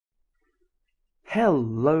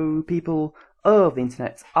Hello people of the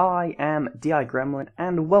internet, I am DI Gremlin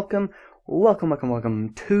and welcome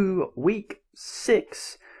to week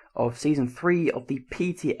 6 of season 3 of the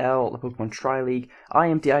PTL, the Pokemon Tri-League. I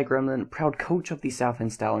am DI Gremlin, proud coach of the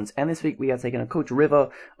Southend Stallions, and this week we are taking a Coach River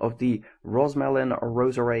of the Rosmalen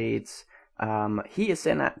Roserades. He is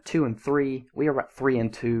sitting at 2-3, we are at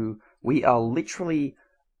 3-2, we are literally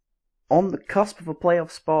on the cusp of a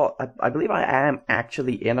playoff spot. I believe I am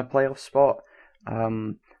actually in a playoff spot.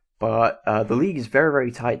 But the league is very,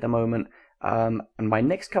 very tight at the moment, and my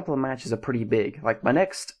next couple of matches are pretty big. Like, my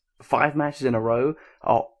next 5 matches in a row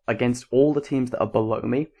are against all the teams that are below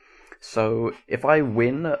me. So, if I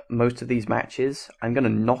win most of these matches, I'm going to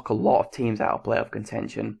knock a lot of teams out of playoff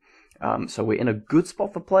contention. So we're in a good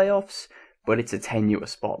spot for playoffs, but it's a tenuous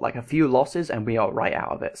spot. Like, a few losses and we are right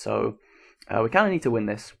out of it. So, we kind of need to win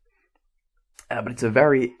this. But it's a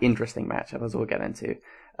very interesting matchup, as we'll get into.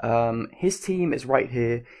 His team is right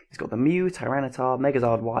here. He's got the Mew, Tyranitar,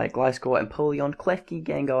 Megazord Y, Gliscor, Empoleon, Klefki,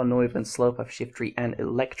 Gengar, Noivern, Slowpuff, Shiftry, and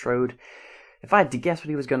Electrode. If I had to guess what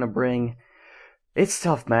he was going to bring, it's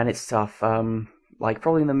tough, man, it's tough. Like,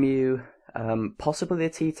 probably the Mew, possibly the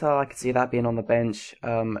Tita, I could see that being on the bench.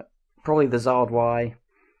 Probably the Zard Y,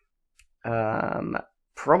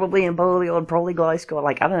 probably Empoleon, probably Gliscor.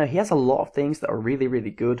 Like, I don't know, he has a lot of things that are really,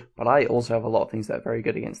 really good, but I also have a lot of things that are very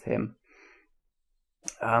good against him.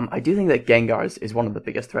 I do think that Gengar is one of the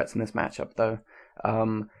biggest threats in this matchup, though.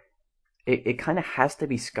 It kind of has to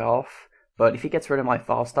be Scarf, but if he gets rid of my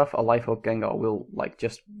fast stuff, a Life Orb Gengar will, like,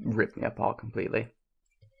 just rip me apart completely.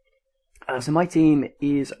 So my team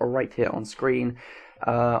is right here on screen.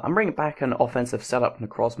 I'm bringing back an offensive setup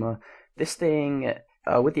Necrozma. This thing,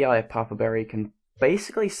 with the Eye of Papa Berry, can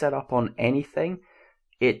basically set up on anything.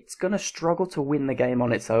 It's going to struggle to win the game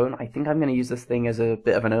on its own. I think I'm going to use this thing as a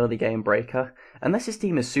bit of an early game breaker. Unless his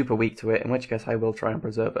team is super weak to it, in which case I will try and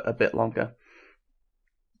preserve it a bit longer.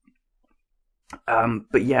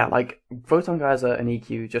 But yeah, like, Photon Geyser and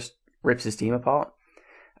EQ just rips his team apart.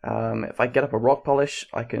 If I get up a Rock Polish,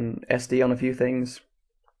 I can SD on a few things.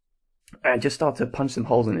 And just start to punch some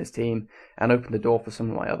holes in his team and open the door for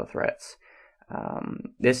some of my other threats.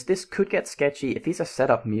 This could get sketchy. If he's a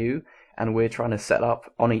setup Mew, and we're trying to set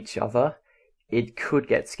up on each other, it could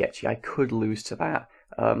get sketchy. I could lose to that,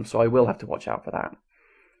 so I will have to watch out for that.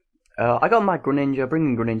 I got my Greninja,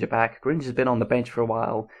 bringing Greninja back. Greninja's been on the bench for a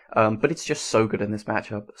while, but it's just so good in this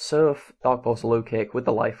matchup. Surf, Dark Pulse, Low Kick with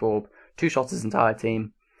the Life Orb, 2-shots his entire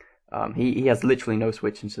team. He has literally no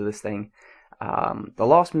switch into this thing. The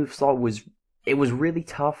last move slot was really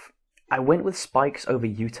tough. I went with Spikes over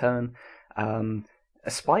U-Turn.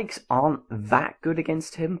 Spikes aren't that good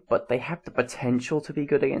against him, but they have the potential to be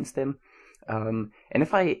good against him. And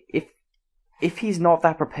if he's not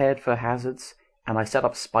that prepared for hazards, and I set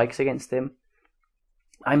up Spikes against him,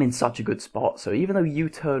 I'm in such a good spot. So even though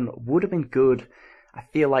U-turn would have been good, I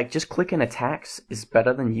feel like just clicking attacks is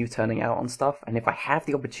better than U-turning out on stuff. And if I have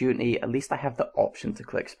the opportunity, at least I have the option to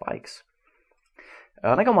click Spikes.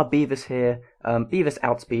 And I got my Beavis here. Beavis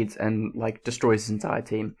outspeeds and, like, destroys his entire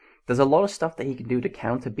team. There's a lot of stuff that he can do to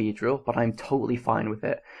counter Beedrill, but I'm totally fine with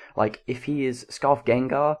it. Like, if he is Scarf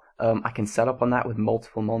Gengar, I can set up on that with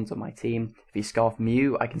multiple Mons on my team. If he's Scarf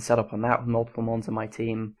Mew, I can set up on that with multiple Mons on my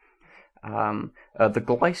team. The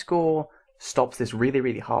Gliscor stops this really,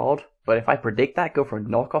 really hard, but if I predict that, go for a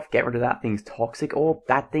knockoff, get rid of that thing's Toxic Orb,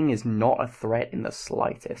 that thing is not a threat in the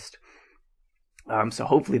slightest. So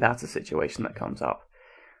hopefully that's a situation that comes up.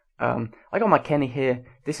 I got my Kenny here.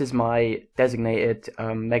 This is my designated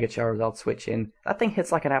Mega Charizard switch in. That thing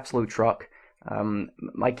hits like an absolute truck.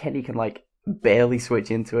 My Kenny can, like, barely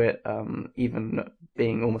switch into it, even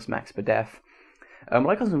being almost max per def. I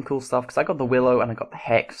got some cool stuff because I got the Willow and I got the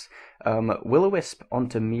Hex. Will-O-Wisp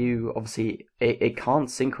onto Mew, obviously it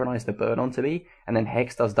can't synchronize the burn onto me, and then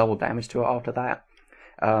Hex does double damage to it after that.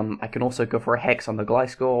 I can also go for a Hex on the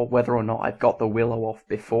Gliscor, whether or not I've got the Willow off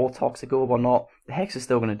before Toxic Orb or not. The Hex is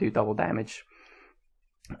still going to do double damage.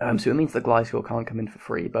 So it means the Gliscor can't come in for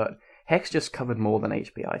free, but Hex just covered more than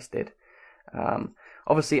HP Ice did.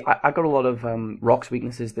 Obviously, I got a lot of Rock's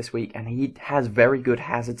weaknesses this week, and he has very good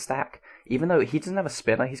Hazard Stack. Even though he doesn't have a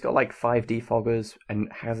Spinner, he's got like 5 Defoggers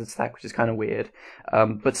and Hazard Stack, which is kind of weird.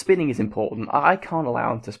 But spinning is important. I can't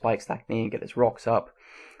allow him to Spike Stack me and get his Rocks up.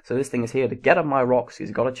 So this thing is here to get up my Rocks. He's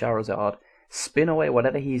got a Charizard. Spin away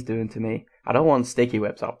whatever he's doing to me. I don't want Sticky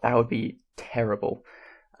Webs up. That would be terrible.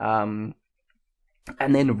 And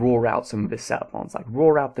then roar out some of his setup mons. Like,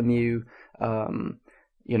 roar out the Mew.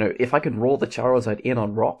 You know, if I can roar the Charizard in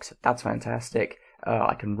on Rocks, that's fantastic.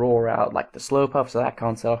 I can roar out, like, the Slowpuff, so that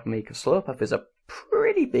can't set up for me, because Slowpuff is a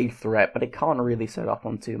pretty big threat, but it can't really set up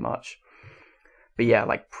on too much. But yeah,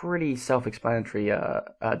 like pretty self-explanatory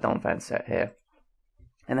Donphan set here.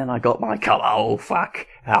 And then I got my combo. Oh fuck,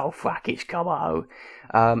 it's combo.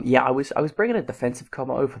 Yeah, I was bringing a defensive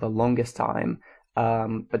combo for the longest time.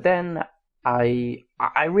 But then I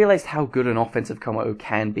realized how good an offensive combo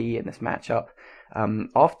can be in this matchup.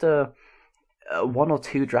 After one or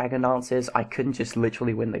two Dragon Dances, I couldn't just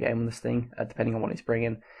literally win the game on this thing, depending on what he's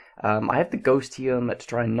bringing. I have the Ghostium to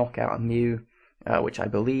try and knock out a Mew, which I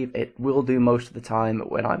believe it will do most of the time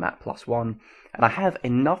when I'm at +1. And I have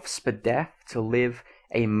enough Spadef to live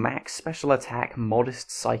a max special attack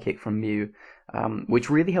modest Psychic from Mew, which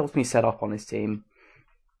really helps me set up on his team.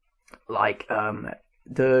 Like,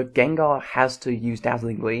 the Gengar has to use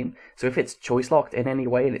Dazzling Gleam, so if it's choice locked in any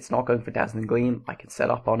way and it's not going for Dazzling Gleam, I can set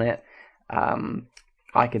up on it.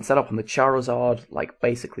 I can set up on the Charizard, like,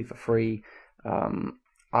 basically for free.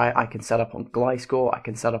 I can set up on Gliscor, I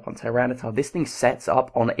can set up on Tyranitar. This thing sets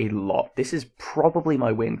up on a lot. This is probably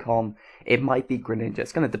my win con. It might be Greninja.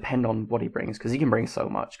 It's going to depend on what he brings, because he can bring so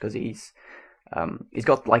much, because he's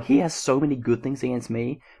got, like, he has so many good things against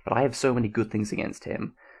me, but I have so many good things against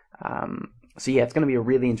him. So yeah, it's going to be a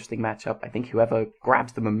really interesting matchup. I think whoever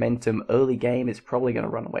grabs the momentum early game is probably going to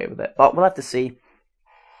run away with it, but we'll have to see.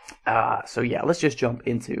 So yeah, let's just jump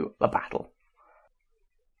into the battle.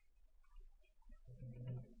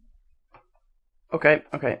 Okay,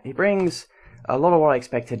 he brings a lot of what I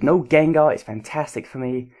expected. No Gengar is fantastic for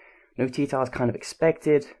me. No T-Tar is kind of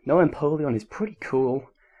expected. No Empoleon is pretty cool.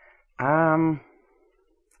 Yeah,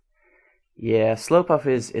 Slowpuff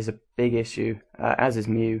is a big issue, as is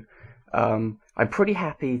Mew. I'm pretty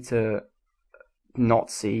happy to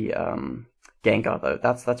not see Gengar though.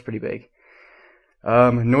 That's pretty big.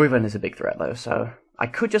 Noivern is a big threat though, so I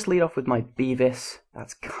could just lead off with my Beavis.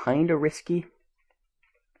 That's kind of risky.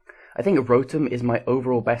 I think Rotom is my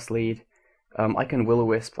overall best lead. I can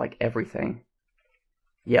Will-O-Wisp like everything.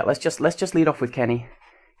 Yeah, let's just lead off with Kenny.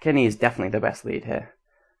 Kenny is definitely the best lead here.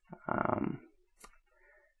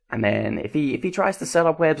 And then if he tries to set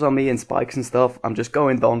up webs on me and spikes and stuff, I'm just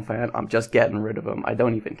going Donphan. I'm just getting rid of him. I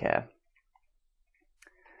don't even care.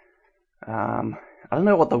 I don't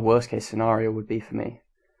know what the worst case scenario would be for me.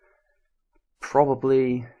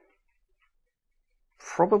 Probably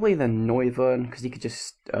the Noivern, because he could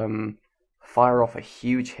just fire off a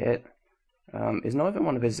huge hit. Is Noivern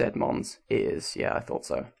one of his Zmons? It is. Yeah, I thought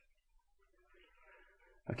so.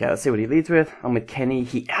 Okay, let's see what he leads with. I'm with Kenny.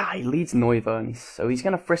 He leads Noivern, so he's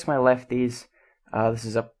going to frisk my lefties. This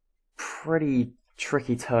is a pretty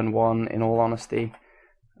tricky turn 1, in all honesty.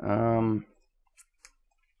 Let's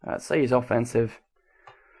say he's offensive.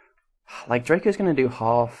 Like, Draco's going to do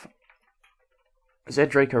half. Zed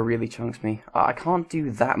Draco really chunks me. I can't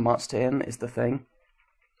do that much to him, is the thing.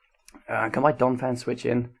 Can my Donphan switch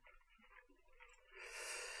in?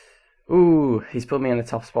 Ooh, he's put me in a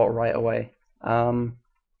tough spot right away.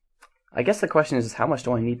 I guess the question is how much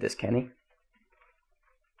do I need this, Kenny?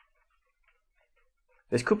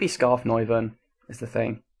 This could be Scarf Noivern, is the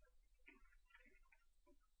thing.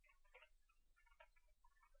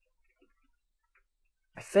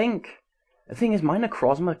 I think the thing is my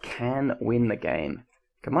Necrozma can win the game.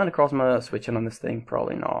 Can my Necrozma switch in on this thing?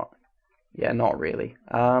 Probably not. Yeah, not really.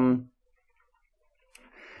 I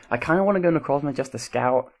kind of want to go Necrozma just to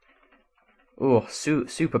scout. Oh,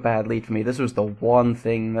 super bad lead for me. This was the one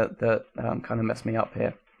thing that kind of messed me up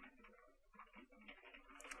here.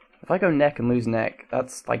 If I go neck and lose neck,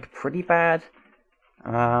 that's like pretty bad.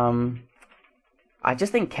 I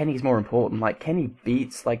just think Kenny's more important. Like, Kenny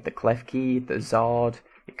beats like the Klefki, the Zard.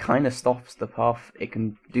 It kind of stops the Puff. It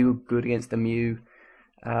can do good against the Mew.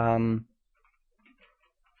 I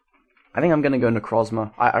think I'm going to go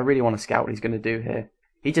Necrozma. I really want to scout what he's going to do here.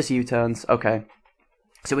 He just U-turns. Okay.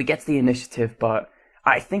 So he gets the initiative, but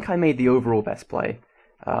I think I made the overall best play.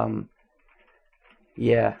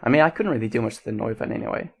 Yeah, I mean, I couldn't really do much to the Noivern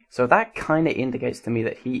anyway. So that kind of indicates to me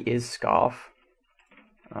that he is Scarf.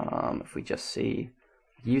 If we just see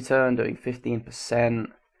U-turn doing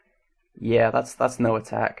 15%. Yeah, that's no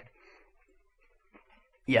attack.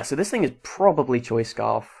 Yeah, so this thing is probably Choice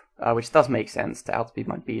Scarf, which does make sense to outspeed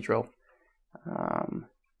my Beedrill.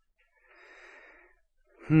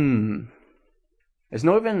 His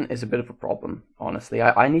Noivern is a bit of a problem, honestly.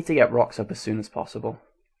 I need to get rocks up as soon as possible.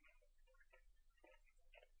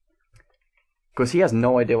 Because he has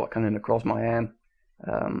no idea what kind of Necrozma I am.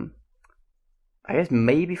 I guess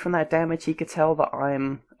maybe from that damage he could tell that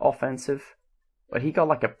I'm offensive. But he got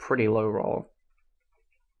like a pretty low roll.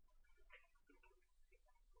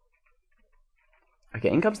 Okay,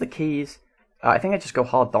 in comes the keys. I think I just go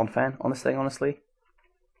hard Donphan on this thing, honestly.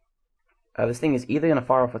 This thing is either going to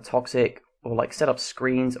fire off a Toxic, or like set up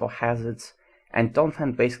screens or hazards, and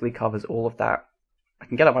Donphan basically covers all of that. I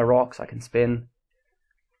can get up my rocks, I can spin.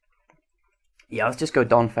 Yeah, let's just go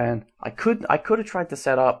Donphan. I could have tried to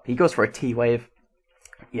set up. He goes for a T-wave.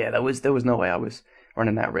 Yeah, there was no way I was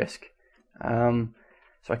running that risk. So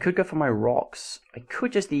I could go for my rocks. I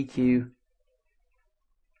could just EQ. I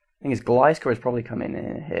think his Gliscor is probably coming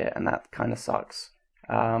in here, and that kind of sucks.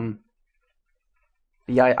 But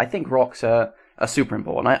yeah, I think rocks are super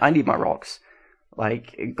important. I need my rocks.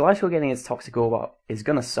 Like, Gliscor getting its Toxic Orb up is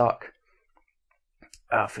gonna suck.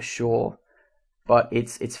 For sure. But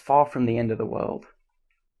it's far from the end of the world.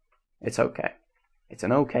 It's okay. It's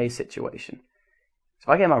an okay situation. So if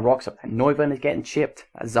I get my rocks up, and Noivern is getting chipped,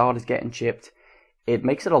 that Zard is getting chipped, it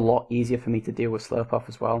makes it a lot easier for me to deal with Slurpuff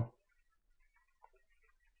as well.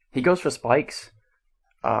 He goes for spikes.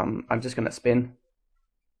 I'm just gonna spin.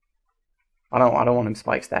 I don't want him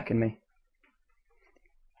spike stacking me.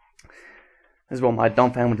 This is what my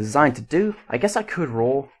Donphan was designed to do. I guess I could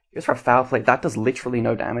roar. He goes for a Foul Play. That does literally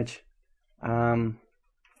no damage. I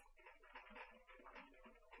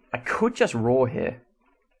could just roar here,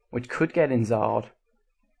 which could get in Zard.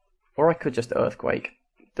 Or I could just Earthquake.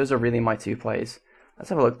 Those are really my two plays. Let's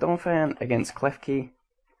have a look. Donphan against Klefki.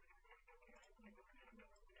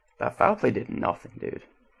 That Foul Play did nothing, dude.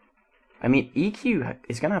 I mean, EQ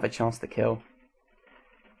is going to have a chance to kill.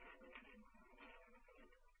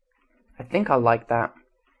 I think I like that.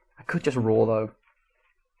 I could just roar, though.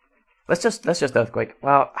 Let's just Earthquake.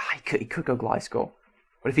 Well, he could go Gliscor.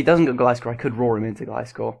 But if he doesn't go Gliscor, I could roar him into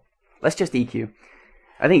Gliscor. Let's just EQ.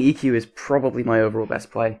 I think EQ is probably my overall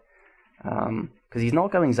best play. Because he's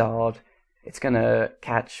not going Zard. It's going to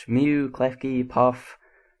catch Mew, Klefki, Puff.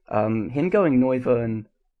 Him going Noivern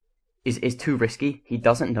is too risky. He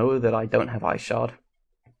doesn't know that I don't have Ice Shard.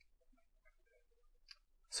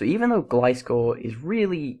 So even though Gliscor is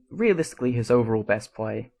realistically his overall best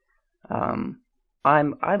play, I'm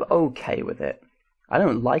okay with it. I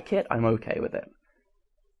don't like it, I'm okay with it.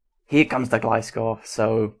 Here comes the Gliscor,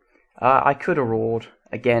 so I could have roared.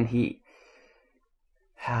 Again,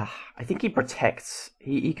 I think he protects.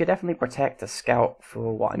 He could definitely protect a Scout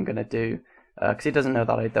for what I'm going to do, because he doesn't know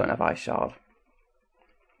that I don't have Ice Shard.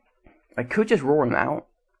 I could just roar him out.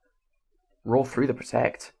 Roar through the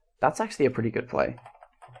Protect. That's actually a pretty good play.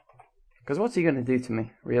 Because what's he going to do to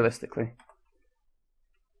me, realistically?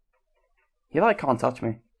 He can't touch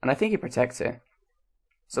me, and I think he protects it.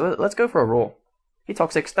 So let's go for a roar. He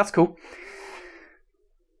Toxics, that's cool.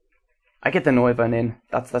 I get the Noivern in.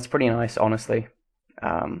 That's pretty nice, honestly.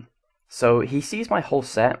 So he sees my whole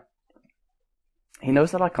set. He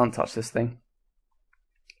knows that I can't touch this thing.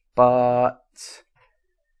 But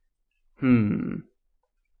Mana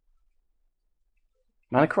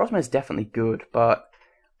Necrozma is definitely good, but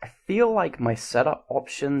I feel like my setup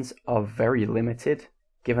options are very limited,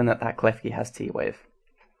 given that Klefki has T-Wave.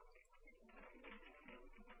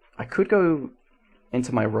 I could go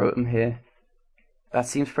into my Rotom here. That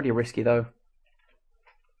seems pretty risky, though.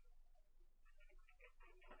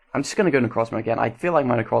 I'm just going to go Necrozma again. I feel like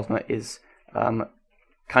my Necrozma is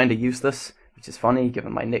kind of useless, which is funny,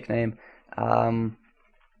 given my nickname.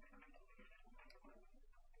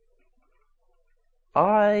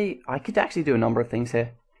 I could actually do a number of things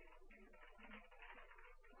here.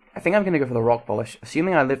 I think I'm going to go for the Rock Polish.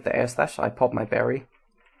 Assuming I live the Air Slash, I pop my Berry.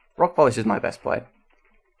 Rock Polish is my best play.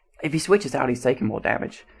 If he switches out, he's taking more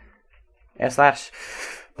damage. Air Slash,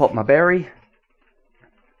 pop my Berry.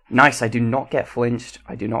 Nice, I do not get flinched.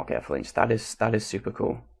 I do not get flinched. That is super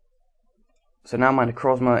cool. So now my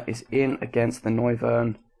Necrozma is in against the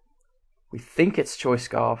Noivern. We think it's Choice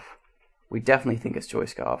Scarf. We definitely think it's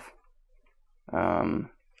Choice Scarf.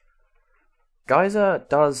 Geyser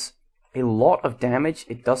does a lot of damage.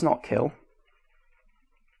 It does not kill.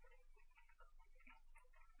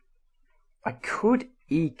 I could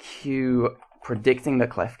EQ predicting the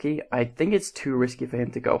Klefki. I think it's too risky for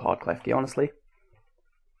him to go hard Klefki, honestly.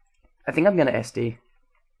 I think I'm going to SD.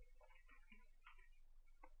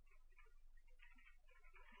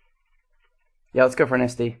 Yeah, let's go for an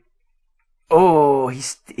SD. Oh, he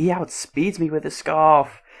outspeeds me with his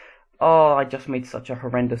Scarf. Oh, I just made such a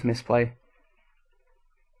horrendous misplay.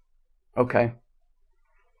 Okay.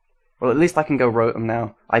 Well, at least I can go Rotom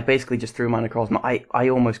now. I basically just threw my Necrozma. I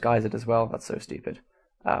almost Geysered as well. That's so stupid.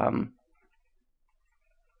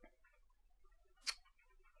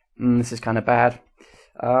 This is kind of bad.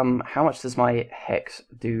 How much does my Hex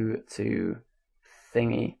do to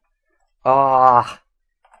Thingy? Ah!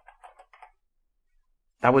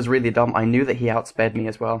 That was really dumb. I knew that he outsped me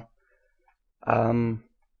as well.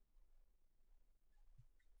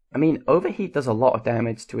 I mean, Overheat does a lot of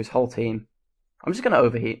damage to his whole team. I'm just going to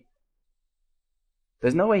Overheat.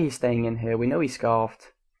 There's no way he's staying in here. We know he's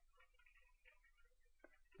scarfed.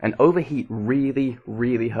 And overheat really,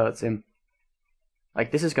 really hurts him.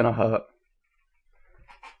 Like, this is gonna hurt.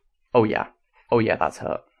 Oh yeah. Oh yeah, that's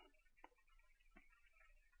hurt.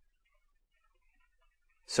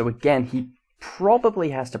 So again, he probably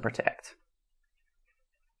has to protect.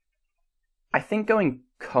 I think going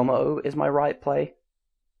Como is my right play.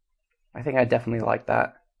 I think I definitely like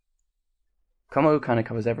that. Como kind of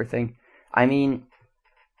covers everything. I mean,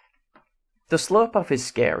 the Slurpuff is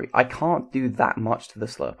scary. I can't do that much to the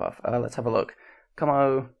Slurpuff. Let's have a look.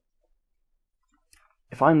 Como.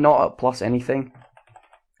 If I'm not at plus anything,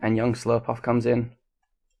 and young Slurpuff comes in,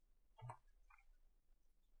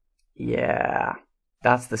 yeah,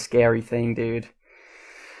 that's the scary thing, dude.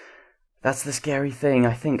 That's the scary thing.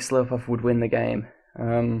 I think Slurpuff would win the game.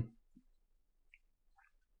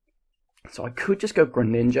 So I could just go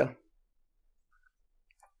Greninja.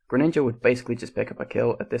 Greninja would basically just pick up a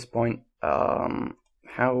kill at this point.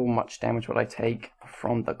 How much damage would I take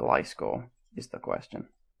from the Gliscor is the question.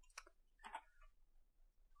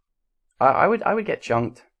 I would get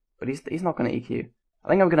chunked, but he's not going to EQ. I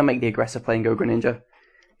think I'm going to make the aggressive play and go Greninja.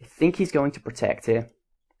 I think he's going to protect here.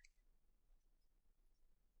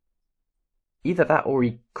 Either that or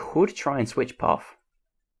he could try and switch Puff.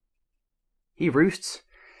 He roosts.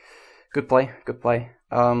 Good play, good play.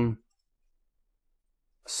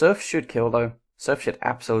 Surf should kill though. Surf should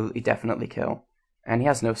absolutely definitely kill. And he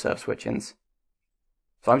has no Surf switch-ins.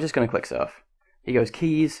 So I'm just going to click Surf. He goes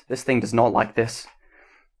Keys. This thing does not like this.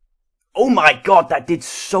 Oh my god, that did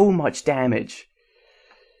so much damage.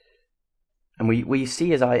 And we see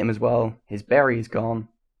his item as well. His berry is gone.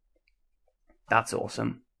 That's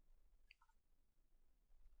awesome.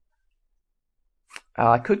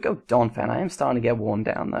 I could go Donphan. I am starting to get worn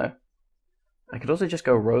down though. I could also just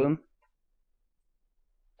go Roam.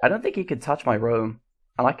 I don't think he could touch my Roam.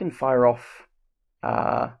 And I can fire off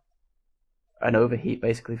an Overheat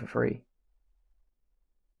basically for free.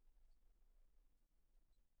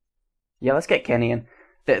 Yeah, let's get Kenny in.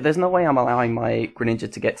 There's no way I'm allowing my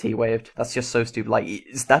Greninja to get T-waved. That's just so stupid. Like,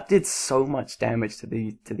 that did so much damage to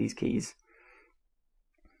these keys.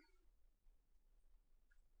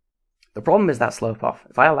 The problem is that Slowpuff.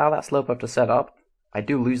 If I allow that Slowpuff to set up, I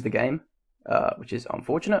do lose the game, which is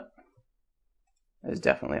unfortunate. It's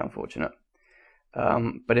definitely unfortunate.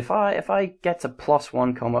 But if I get to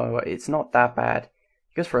 +1 combo, it's not that bad.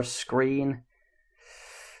 He goes for a screen.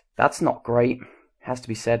 That's not great. Has to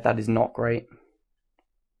be said, that is not great.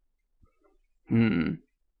 I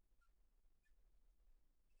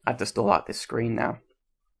have to stall out this screen now.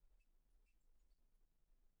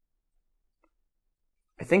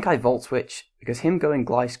 I think I Volt Switch, because him going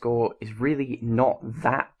Gliscor is really not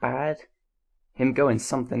that bad. Him going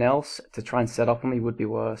something else to try and set up on me would be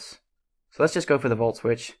worse. So let's just go for the Volt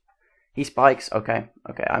Switch. He spikes. Okay.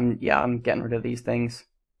 I'm getting rid of these things.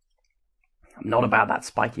 I'm not about that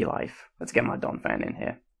spiky life. Let's get my Donphan in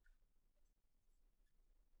here.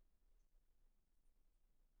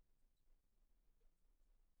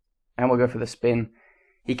 And we'll go for the spin.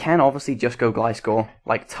 He can obviously just go Gliscor,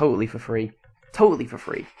 like totally for free. Totally for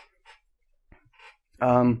free.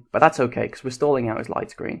 But that's okay, because we're stalling out his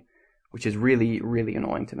light screen, which is really, really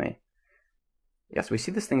annoying to me. Yes, we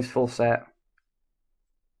see this thing's full set.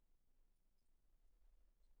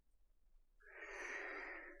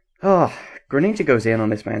 Oh, Greninja goes in on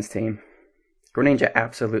this man's team. Greninja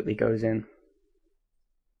absolutely goes in.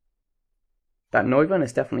 That Noivern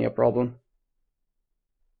is definitely a problem.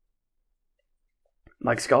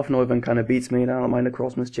 Like, Scarf Noivern kind of beats me now that my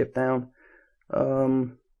Necrozma's chipped down. I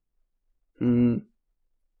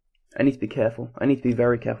need to be careful. I need to be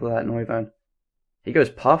very careful of that Noivern. He goes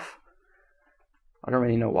Puff. I don't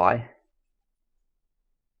really know why.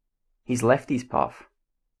 He's lefty's Puff.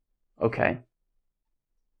 Okay.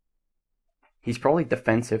 He's probably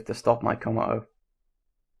defensive to stop my Komodo.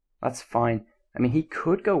 That's fine. I mean, he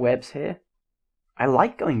could go Webs here. I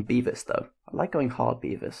like going Beavis, though. I like going hard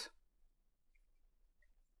Beavis.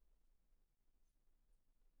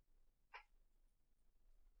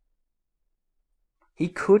 He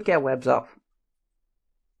could get Webs up.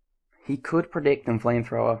 He could predict and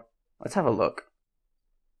Flamethrower. Let's have a look.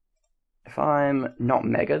 If I'm not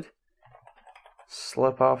Mega'd,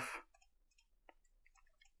 Slurpuff.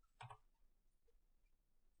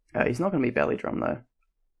 He's not going to be Belly Drum, though.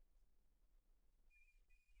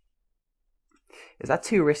 Is that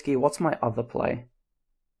too risky? What's my other play?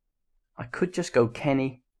 I could just go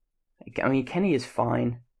Kenny. I mean, Kenny is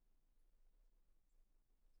fine.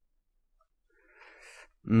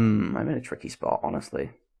 I'm in a tricky spot,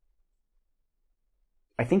 honestly.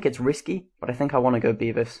 I think it's risky, but I think I want to go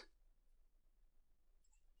Beavis.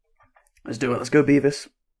 Let's do it. Let's go, Beavis.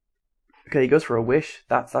 Okay, he goes for a wish.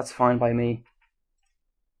 That's fine by me.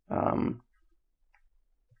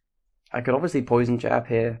 I could obviously poison jab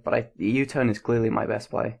here, but the U-turn is clearly my best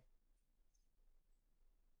play.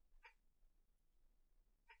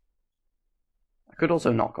 I could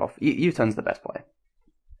also knock off. U-turn's the best play.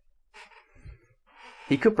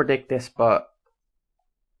 He could predict this, but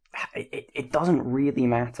it doesn't really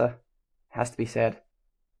matter. Has to be said.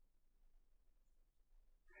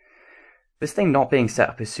 This thing not being set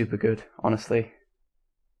up is super good, honestly.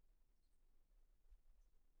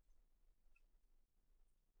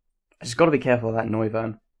 I just got to be careful of that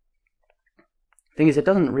Noivern. Thing is, it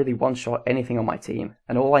doesn't really one-shot anything on my team,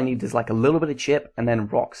 and all I need is like a little bit of chip, and then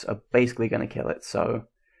rocks are basically going to kill it, so...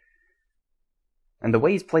 And the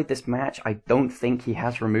way he's played this match, I don't think he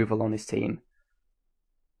has removal on his team.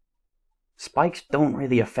 Spikes don't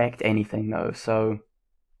really affect anything though, so...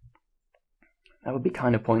 That would be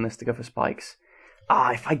kind of pointless to go for spikes.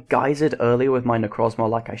 If I geysered earlier with my Necrozma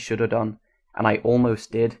like I should have done, and I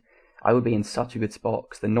almost did, I would be in such a good spot,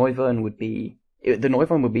 because the Noivern would be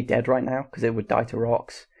dead right now, because it would die to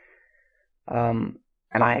rocks. And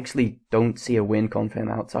I actually don't see a win confirm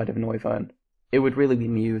outside of Noivern. It would really be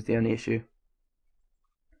Muse the only issue.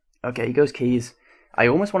 Okay, he goes keys. I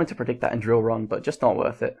almost wanted to predict that in Drill Run, but just not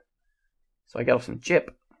worth it. So I get off some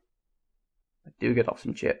chip. I do get off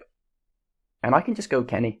some chip. And I can just go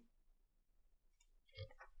Kenny.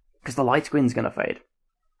 Because the light screen's going to fade.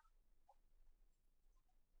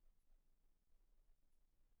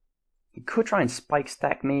 He could try and spike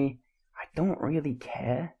stack me. I don't really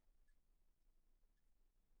care.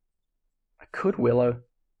 I could Willow.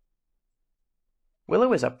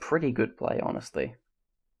 Willow is a pretty good play, honestly.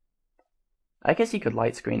 I guess he could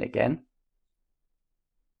light screen again.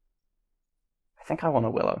 I think I want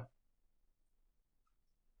a Willow.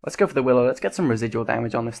 Let's go for the Willow. Let's get some residual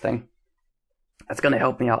damage on this thing. That's going to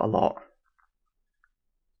help me out a lot.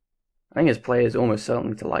 I think his play is almost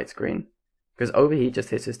certainly to light screen, because Overheat just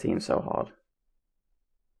hits his team so hard.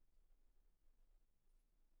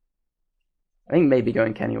 I think maybe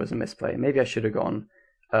going Kenny was a misplay. Maybe I should have gone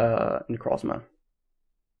Necrozma.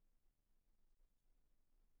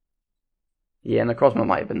 Yeah, Necrozma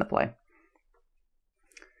might have been the play.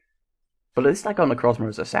 But at least I got Necrozma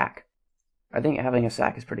as a sack. I think having a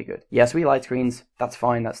sack is pretty good. Yes, we light screens. That's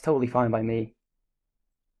fine. That's totally fine by me.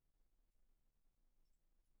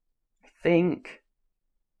 I think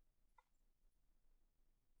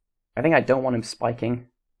I don't want him spiking.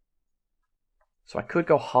 So I could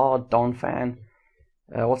go hard Donphan.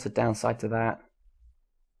 What's the downside to that?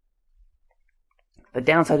 The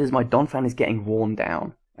downside is my Donphan is getting worn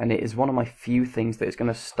down. And it is one of my few things that is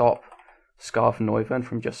going to stop Scarf Noivern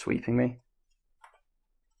from just sweeping me.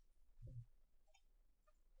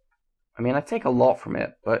 I mean, I take a lot from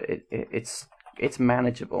it, but it's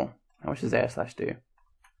manageable. How much does air slash do?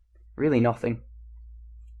 Really nothing.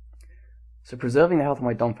 So preserving the health of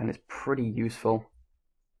my Donphan is pretty useful.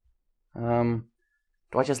 Do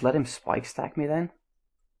I just let him spike stack me then?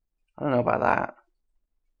 I don't know about that.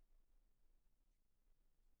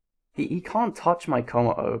 He can't touch my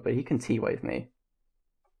Komodo, but he can T-wave me.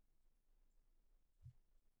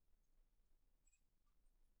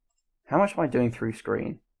 How much am I doing through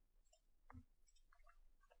screen?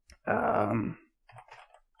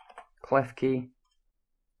 Clef key.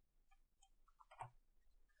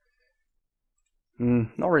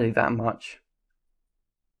 Not really that much.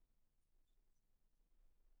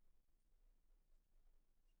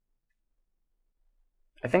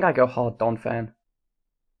 I think I go hard Donphan.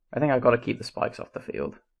 I think I've got to keep the spikes off the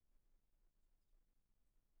field.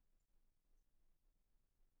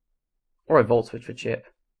 Or I Volt Switch for chip.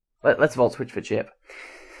 Let's Volt Switch for chip.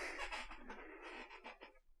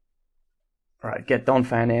 Alright, get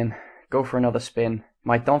Donphan in. Go for another spin.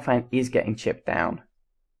 My Donphan is getting chipped down.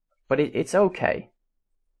 But it's okay.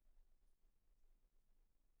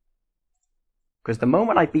 Because the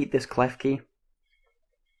moment I beat this Clef key,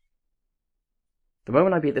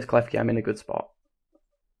 I'm in a good spot.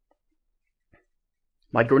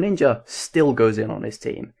 My Greninja still goes in on his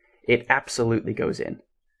team. It absolutely goes in.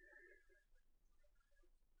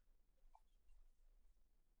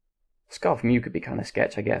 Scarf Mew could be kind of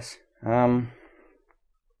sketch, I guess. If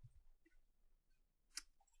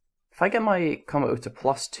I get my Komodo to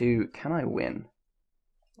 +2, can I win?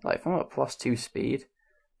 Like, if I'm at +2 speed,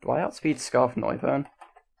 do I outspeed Scarf Noivern?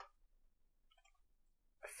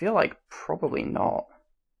 I feel like probably not.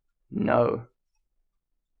 No.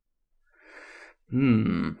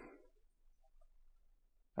 Noivern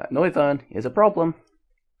is a problem.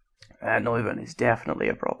 Noivern is definitely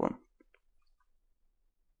a problem.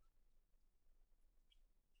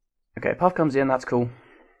 Okay, Puff comes in, that's cool.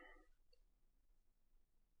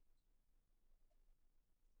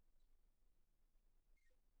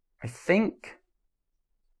 I think...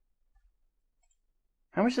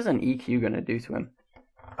 How much is an EQ going to do to him?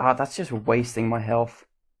 Ah, that's just wasting my health.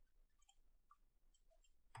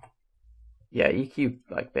 Yeah, EQ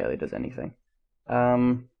like barely does anything.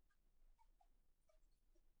 I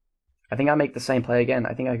think I make the same play again.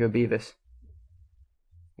 I think I go Beavis.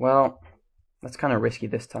 Well, that's kind of risky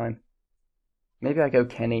this time. Maybe I go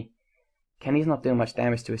Kenny. Kenny's not doing much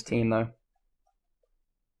damage to his team though.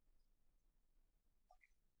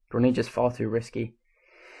 Greninja's far too risky.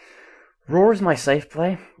 Roar is my safe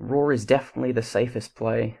play. Roar is definitely the safest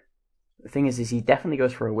play. The thing is he definitely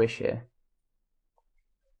goes for a Wish here.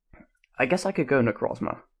 I guess I could go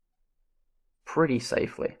Necrozma. Pretty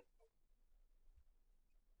safely.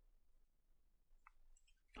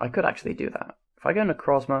 I could actually do that. If I go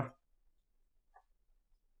Necrozma,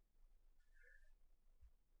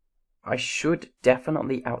 I should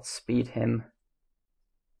definitely outspeed him.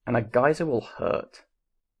 And a Geyser will hurt.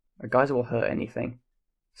 A Geyser will hurt anything.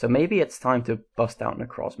 So maybe it's time to bust out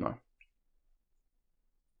Necrozma.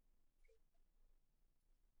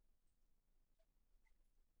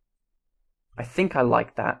 I think I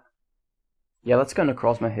like that. Yeah, let's go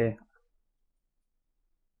Necrozma here.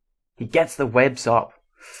 He gets the webs up.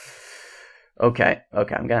 Okay, I'm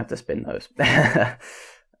gonna have to spin those. I'm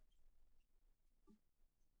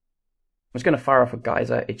just gonna fire off a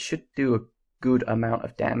Geyser. It should do a good amount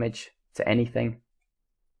of damage to anything.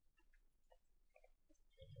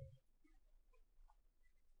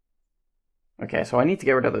 Okay, so I need to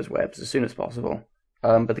get rid of those webs as soon as possible.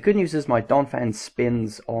 But the good news is my Donphan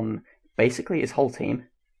spins on basically his whole team.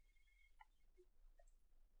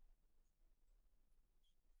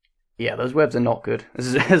 Yeah, those webs are not good.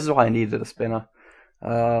 This is why I needed a spinner.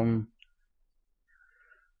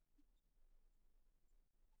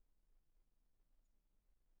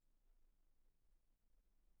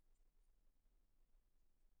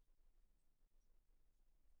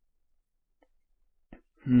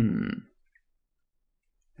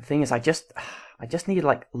 The thing is, I just need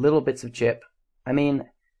like little bits of chip. I mean,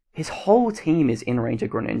 his whole team is in range of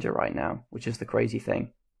Greninja right now, which is the crazy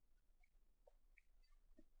thing.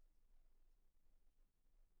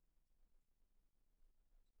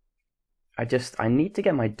 I need to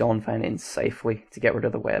get my Donphan in safely to get rid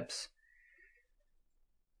of the webs.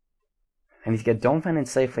 I need to get Donphan in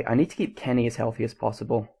safely. I need to keep Kenny as healthy as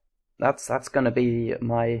possible. That's gonna be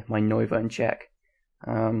my Nova in check.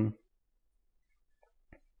 So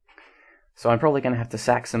I'm probably gonna have to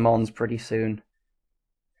sack some Mons pretty soon.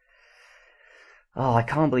 Oh, I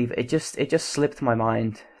can't believe it. It just slipped my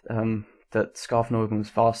mind that Scarf Noivern was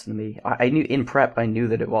faster than me. I knew in prep I knew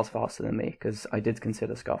that it was faster than me because I did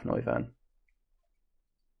consider Scarf Noivern.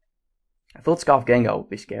 I thought Scarf Gengar would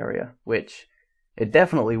be scarier, which it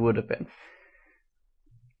definitely would have been.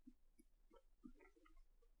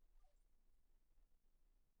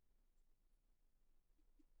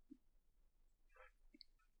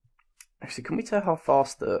 Actually, can we tell how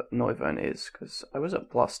fast the Noivern is? Because I was at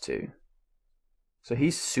 +2. So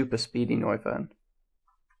he's super speedy Noivern.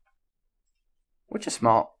 Which is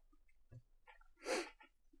smart.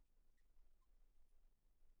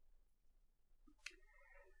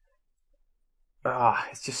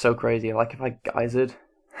 It's just so crazy. Like if I geysered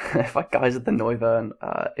the Noivern,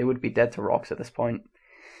 it would be dead to rocks at this point.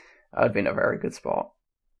 I would be in a very good spot.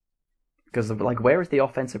 Because like, where is the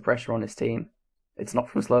offensive pressure on his team? It's not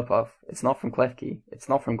from Slurpuff. It's not from Klefki. It's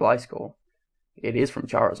not from Gliscor. It is from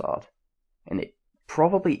Charizard, and it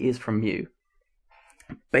probably is from Mew.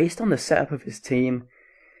 Based on the setup of his team,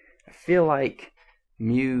 I feel like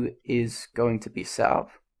Mew is going to be set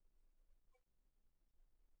up.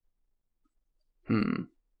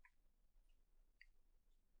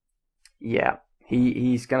 Yeah,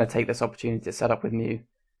 he's going to take this opportunity to set up with Mew.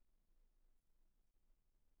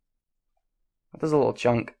 There's a little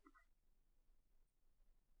chunk.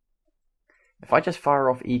 If I just fire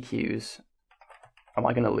off EQs, am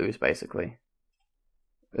I going to lose, basically?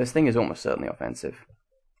 This thing is almost certainly offensive.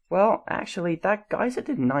 Well, actually, that Geyser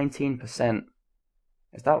did 19%.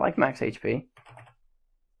 Is that like max HP?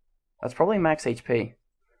 That's probably max HP.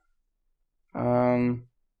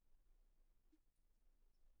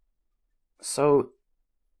 So,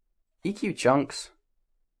 EQ chunks.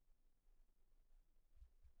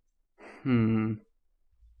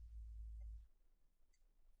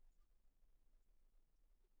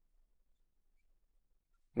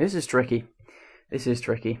 This is tricky. This is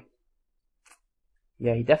tricky.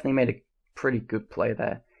 Yeah, he definitely made a pretty good play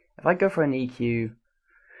there. If I go for an EQ,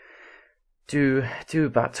 do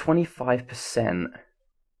about 25%.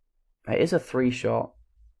 It is a 3-shot.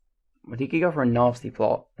 But he could go for a nasty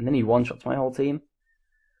plot, and then he one-shots my whole team.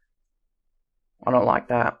 I don't like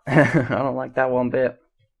that. I don't like that one bit.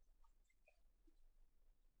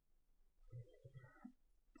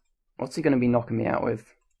 What's he going to be knocking me out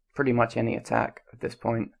with? Pretty much any attack at this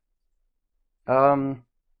point. I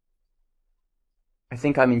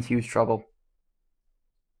think I'm in huge trouble.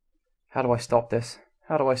 How do I stop this?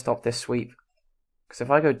 How do I stop this sweep? Because if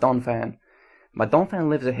I go Donphan, my Donphan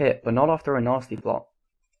lives a hit, but not after a nasty plot.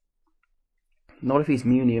 Not if he's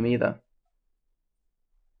Munium either.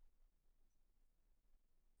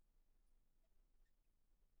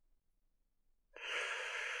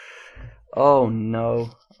 Oh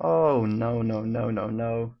no. Oh no, no, no, no,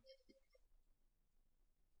 no.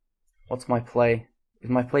 What's my play? Is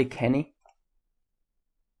my play Kenny?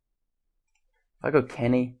 If I go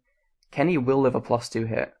Kenny, Kenny will live a +2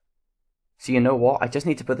 hit. So you know what? I just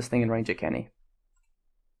need to put this thing in range of Kenny.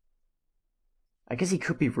 I guess he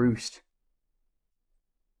could be Roost.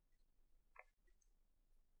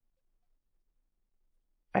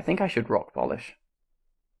 I think I should Rock Polish.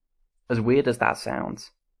 As weird as that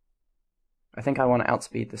sounds. I think I want to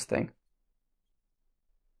outspeed this thing.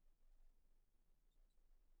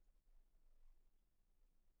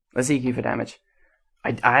 Let's EQ for damage.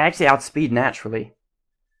 I actually outspeed naturally.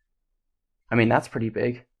 I mean, that's pretty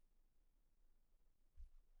big.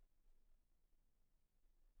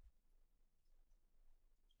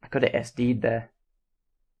 I could have SD'd there.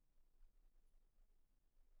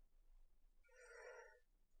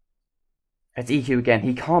 It's EQ again.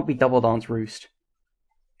 He can't be Double Dance Roost.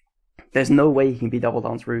 There's no way he can be Double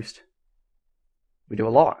Dance Roost. We do a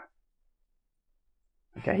lot.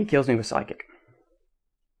 Okay, he kills me with Psychic.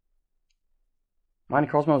 Mine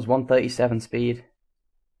Rosmalen is 137 speed.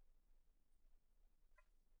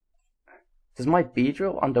 Does my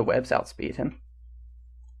Beedrill under webs outspeed him?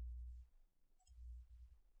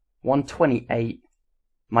 128.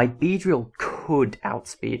 My Beedrill could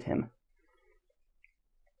outspeed him.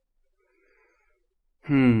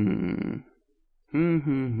 I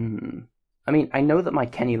mean, I know that my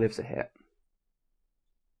Kenny lives a hit.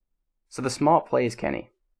 So the smart play is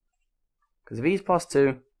Kenny. Because if he's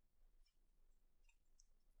 +2,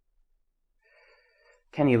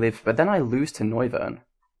 Kenny lives, but then I lose to Noivern.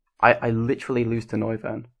 I literally lose to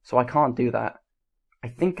Noivern, so I can't do that. I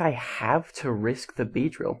think I have to risk the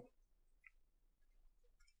Beedrill.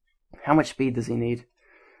 How much speed does he need?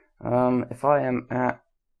 If I am at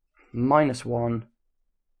 -1,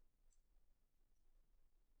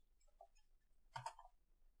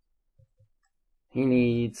 he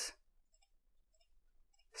needs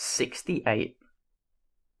 68.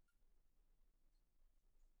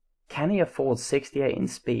 Can he afford 68 in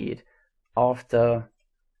speed after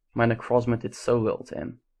my Necrozma did so little to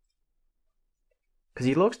him? Because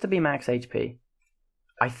he looks to be max HP.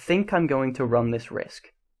 I think I'm going to run this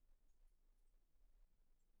risk.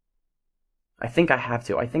 I think I have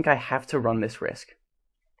to. I think I have to run this risk.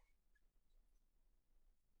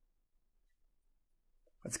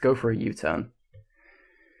 Let's go for a U-turn.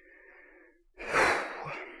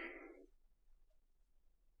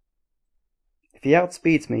 If he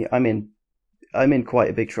outspeeds me, I'm in quite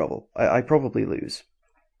a big trouble. I probably lose.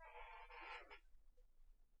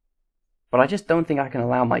 But I just don't think I can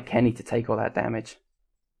allow my Kenny to take all that damage.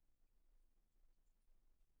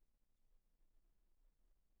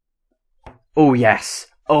 Oh yes!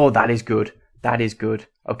 Oh, that is good. That is good.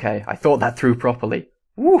 Okay, I thought that through properly.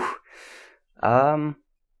 Woo! I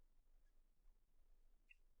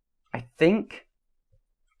think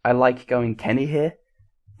I like going Kenny here.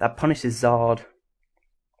 That punishes Zard.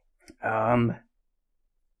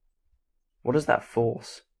 What does that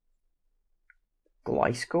force?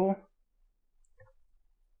 Gliscor?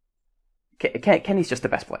 Kenny's just the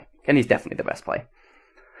best play. Kenny's definitely the best play.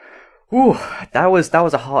 Ooh, that was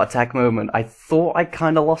a heart attack moment. I thought I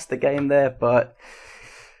kind of lost the game there, but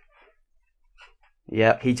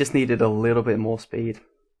yeah, he just needed a little bit more speed.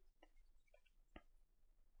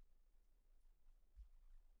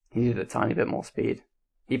 He needed a tiny bit more speed.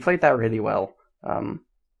 He played that really well,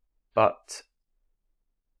 but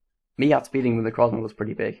me outspeeding with the Necrozma was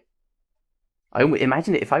pretty big.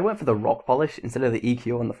 Imagine if I went for the Rock Polish instead of the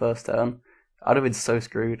EQ on the first turn, I'd have been so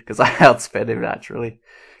screwed because I outsped him naturally.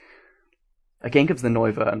 Again comes the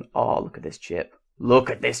Noivern. Oh, look at this chip.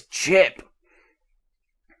 Look at this chip!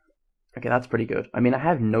 Okay, that's pretty good. I mean, I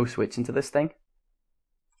have no switch into this thing.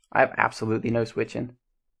 I have absolutely no switching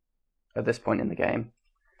at this point in the game.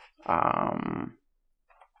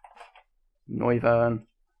 Noivern.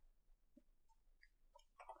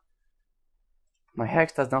 My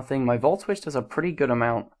Hex does nothing. My Volt Switch does a pretty good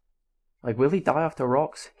amount. Like, will he die after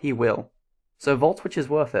rocks? He will. So Volt Switch is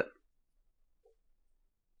worth it.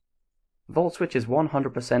 Volt Switch is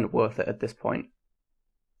 100% worth it at this point.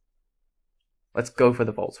 Let's go for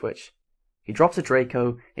the Volt Switch. He drops a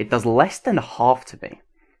Draco, it does less than half to me.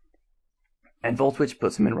 And Volt Switch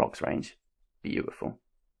puts him in rocks range. Beautiful.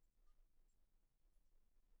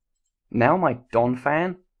 Now my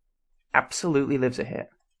Donphan absolutely lives a hit.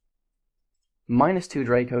 -2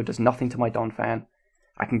 Draco does nothing to my Donphan.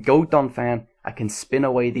 I can go Donphan, I can spin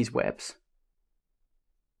away these webs.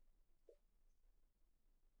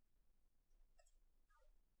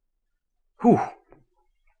 Whew.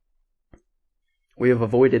 We have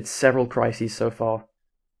avoided several crises so far.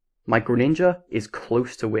 My Greninja is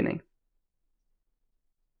close to winning.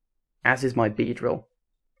 As is my Beedrill.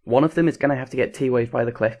 One of them is going to have to get T-Waved by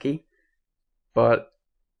the Klefki, but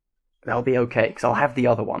that'll be okay, because I'll have the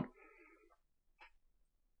other one.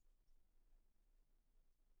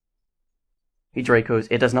 He Dracos,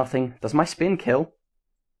 it does nothing. Does my spin kill?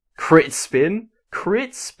 Crit spin?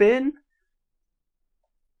 Crit spin?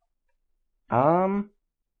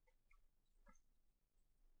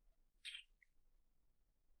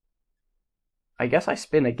 I guess I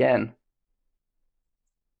spin again.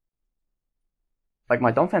 Like,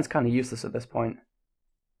 my Donphan's kind of useless at this point.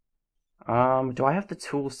 Do I have the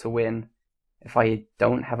tools to win if I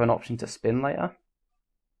don't have an option to spin later?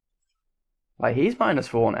 Like, he's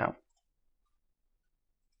 -4 now.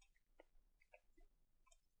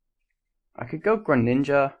 I could go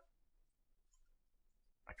Greninja.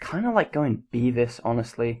 I kind of like going Beavis,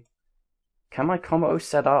 honestly. Can my combo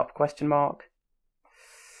set up? Question mark.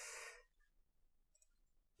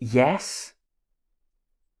 Yes.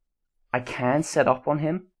 I can set up on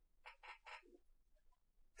him.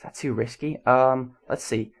 Is that too risky? Let's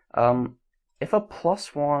see. If a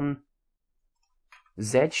 +1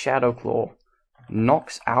 Z Shadow Claw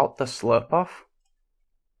knocks out the Slurpuff.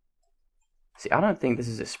 See, I don't think this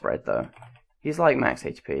is a spread though. He's like max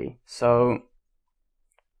HP, so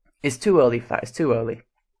it's too early for that. It's too early.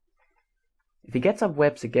 If he gets up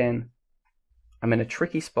webs again, I'm in a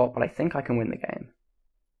tricky spot, but I think I can win the game.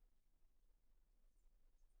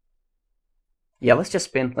 Yeah, let's just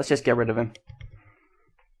spin. Let's just get rid of him.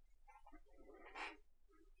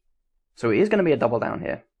 So it is going to be a double down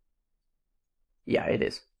here. Yeah, it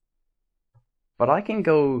is. But I can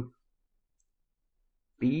go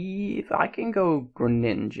I can go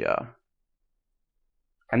Greninja.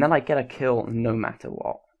 And then I get a kill no matter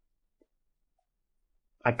what.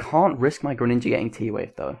 I can't risk my Greninja getting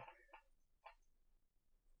T-Wave though.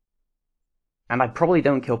 And I probably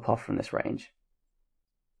don't kill Puff from this range.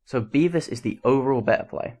 So Beavis is the overall better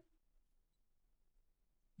play.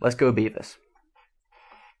 Let's go Beavis.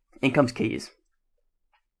 In comes Keys.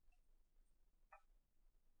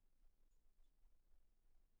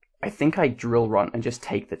 I think I Drill Run and just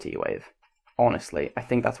take the T-Wave. Honestly, I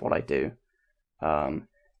think that's what I do.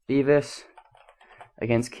 Beavis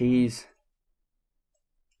against Keys.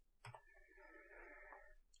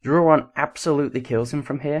 Drill Run absolutely kills him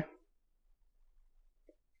from here.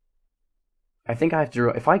 I think I have to.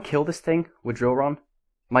 If I kill this thing with Drill Run,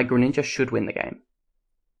 my Greninja should win the game.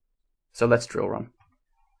 So let's Drill Run.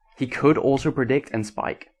 He could also predict and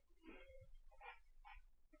spike.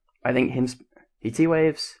 I think he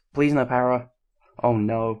T-Waves. Please no para. Oh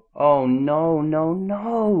no. Oh no, no,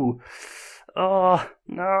 no. Oh,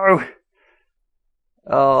 no.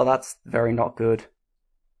 Oh, that's very not good.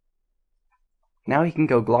 Now he can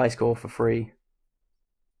go Gliscor for free.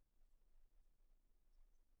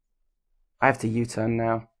 I have to U-turn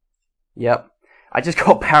now. Yep. I just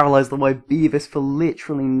got paralyzed on my Beavis for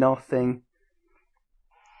literally nothing.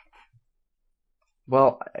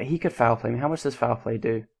 Well, he could foul play me. How much does foul play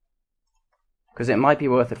do? Because it might be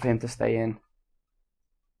worth it for him to stay in.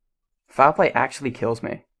 Foul play actually kills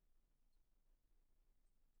me.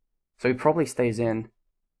 So he probably stays in.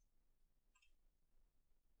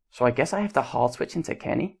 So I guess I have to hard switch into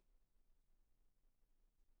Kenny.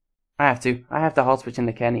 I have to hard switch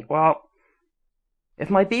into Kenny. Well, if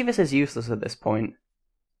my Beavis is useless at this point.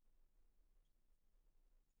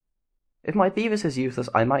 If my Beavis is useless,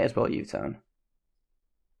 I might as well U-turn.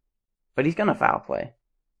 But he's gonna foul play.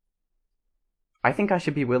 I think I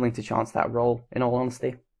should be willing to chance that roll, in all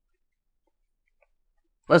honesty.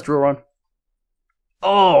 Let's Drill Run.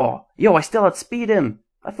 Oh! Yo, I still outspeed him!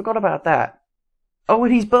 I forgot about that. Oh,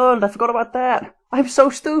 and he's burned! I forgot about that! I'm so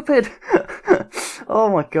stupid! Oh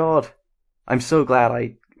my god. I'm so glad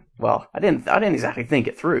I didn't exactly think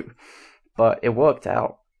it through. But it worked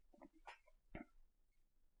out.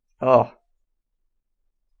 Oh.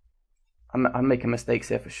 I'm making mistakes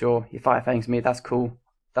here for sure. He Fire Fangs me, that's cool.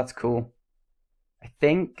 That's cool. I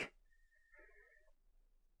think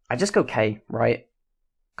I just go K, right?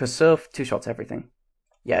 Because Surf two-shots everything.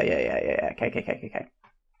 Yeah. K.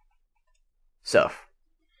 Surf.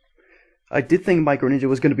 I did think Micro Ninja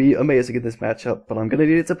was going to be amazing in this matchup, but I'm going to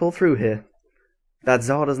need it to pull through here. That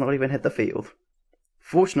Zard does not even hit the field.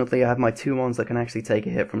 Fortunately, I have my 2 mons that can actually take a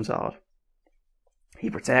hit from Zard. He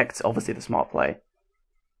protects, obviously the smart play.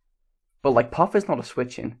 But like, Puff is not a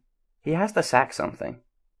switch-in. He has to sack something.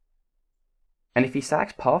 And if he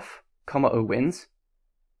sacks Puff, O wins.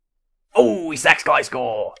 Oh, he sacks Sky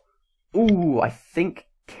Score! Ooh, I think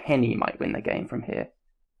Kenny might win the game from here.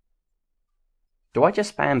 Do I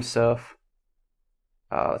just spam Surf?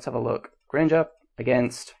 Let's have a look. Greninja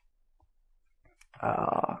against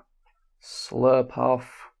Slurpuff.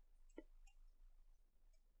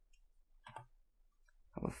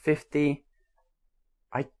 50.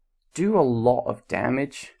 I do a lot of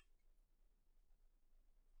damage.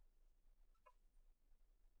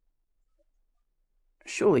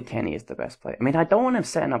 Surely Kenny is the best player. I mean, I don't want him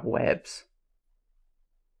setting up webs.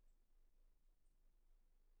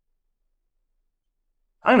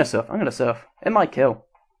 I'm gonna surf. It might kill.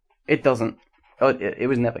 It doesn't. Oh, it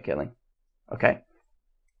was never killing. Okay.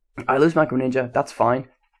 I lose Micro Ninja. That's fine.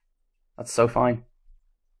 That's so fine.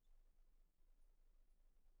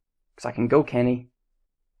 Because I can go Kenny.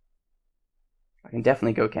 I can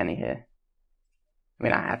definitely go Kenny here. I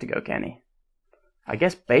mean, I have to go Kenny. I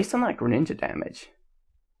guess based on that Greninja damage.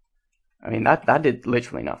 I mean, that did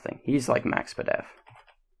literally nothing. He's like max per def.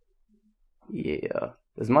 Yeah.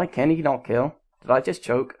 Does my Kenny not kill? Did I just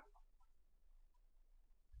choke?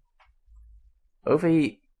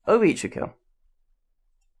 Overheat. Overheat should kill.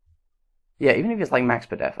 Yeah, even if it's like max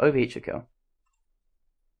per def, overheat should kill.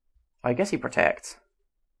 I guess he protects.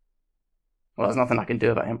 Well, there's nothing I can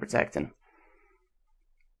do about him protecting.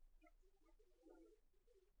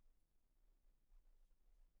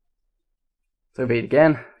 So overheat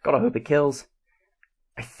again. Gotta hope it kills.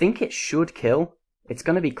 I think it should kill. It's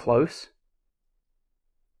gonna be close.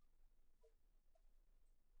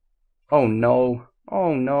 Oh no.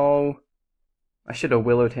 Oh no. I should have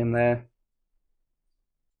willowed him there.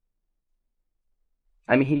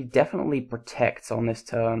 I mean, he definitely protects on this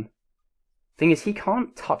turn. Thing is, he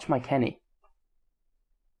can't touch my Kenny.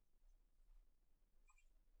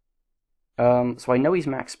 So I know he's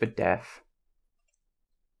max per def.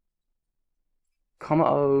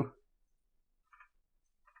 O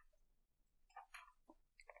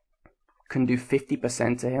can do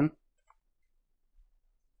 50% to him.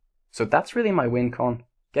 So that's really my win con.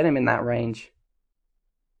 Get him in that range.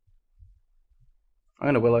 I'm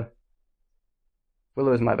gonna Willow.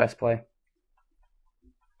 Willow is my best play.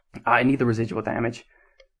 I need the residual damage.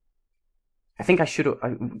 I think I should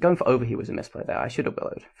have... Going for Overheat was a misplay there. I should have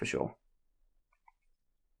Willowed, for sure.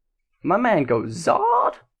 My man goes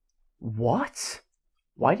Zard? What?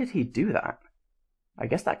 Why did he do that? I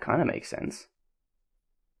guess that kind of makes sense.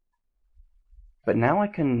 But now I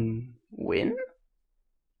can win?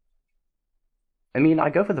 I mean, I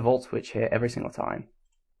go for the Volt Switch here every single time.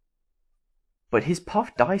 But his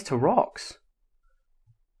Puff dies to rocks.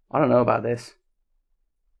 I don't know about this.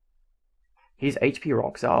 He's HP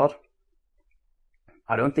Rock Zard.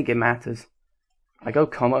 I don't think it matters. I go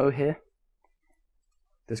Como here.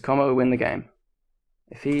 Does Como win the game?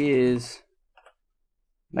 If he is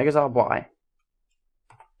Megazard Y,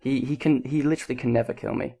 he literally can never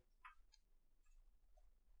kill me.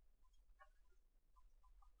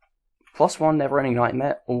 +1 Never Ending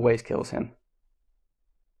Nightmare always kills him.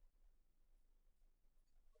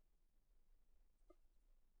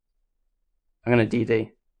 I'm gonna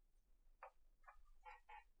DD.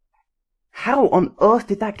 How on earth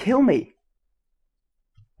did that kill me?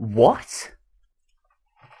 What?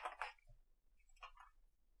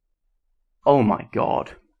 Oh my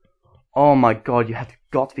god. Oh my god, you have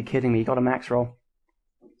got to be kidding me. You got a max roll.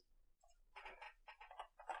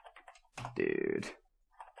 Dude.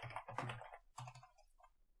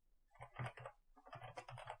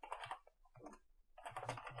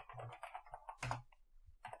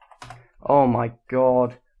 Oh my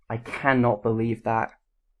god. I cannot believe that.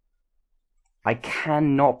 I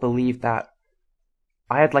cannot believe that.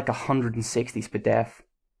 I had like 160s per def.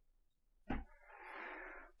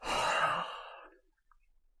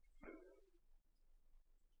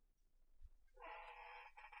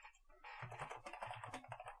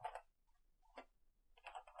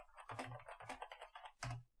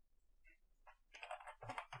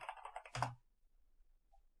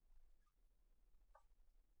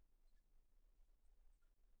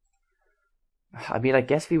 I mean, I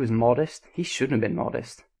guess if he was modest, he shouldn't have been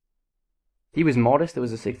modest. If he was modest, there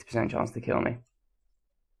was a 60% chance to kill me.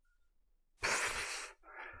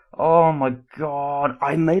 Oh my god,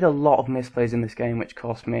 I made a lot of misplays in this game which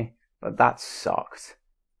cost me, but that sucked.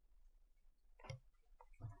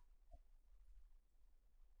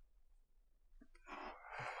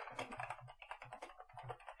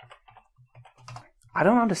 I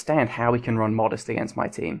don't understand how he can run Modest against my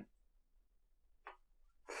team.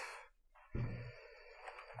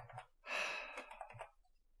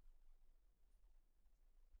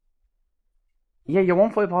 Yeah, you're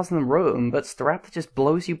 1 point faster than Rotom, but Staraptor just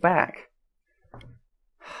blows you back.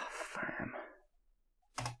 Fam.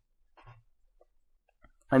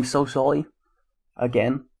 I'm so sorry.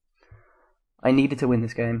 Again. I needed to win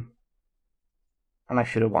this game. And I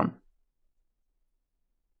should have won.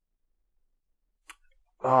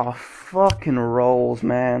 Oh, fucking rolls,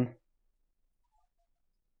 man.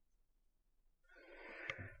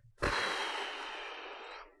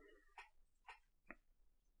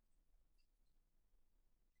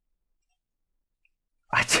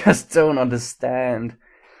 I just don't understand.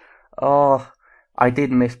 Oh, I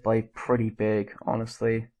did misplay pretty big,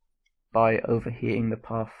 honestly, by overheating the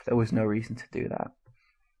puff. There was no reason to do that.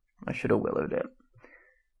 I should have willowed it.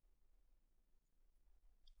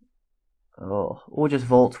 Oh, or just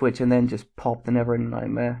Volt Switch and then just pop the Never Ending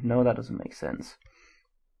Nightmare. No, that doesn't make sense.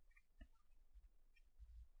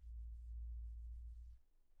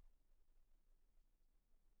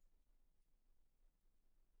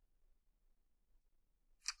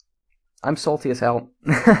 I'm salty as hell.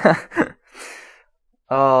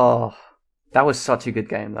 Oh, that was such a good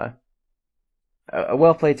game, though.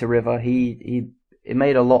 Well played to River. He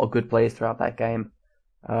made a lot of good plays throughout that game.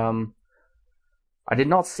 I did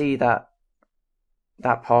not see that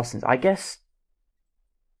Parsons. I guess,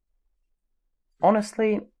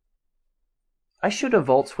 honestly, I should have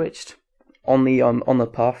Volt Switched on the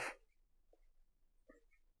puff.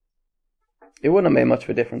 It wouldn't have made much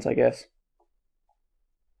of a difference, I guess.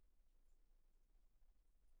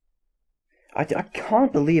 I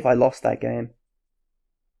can't believe I lost that game.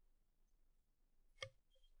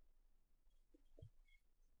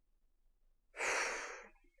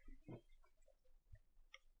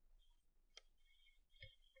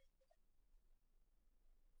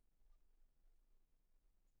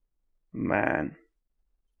 Man.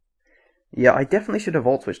 Yeah, I definitely should have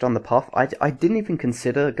Volt Switched on the puff. I didn't even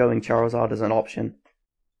consider going Charizard as an option.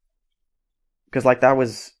 Because, like, that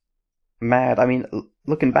was mad. I mean,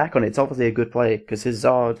 looking back on it, it's obviously a good play, because his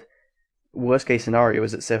Zard, worst case scenario,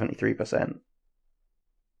 is at 73%.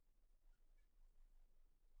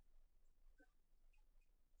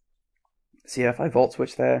 So yeah, if I Volt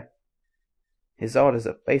Switch there, his Zard is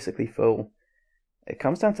at basically full. It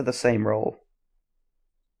comes down to the same roll.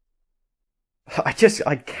 I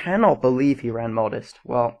cannot believe he ran Modest.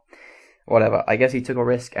 Well, whatever. I guess he took a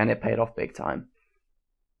risk and it paid off big time.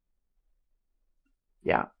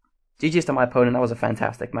 Yeah. GG's to my opponent. That was a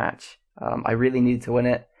fantastic match. I really needed to win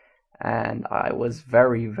it, and I was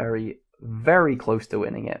very, very, very close to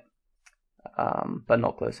winning it, but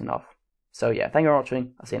not close enough. So yeah, thank you for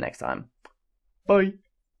watching. I'll see you next time. Bye!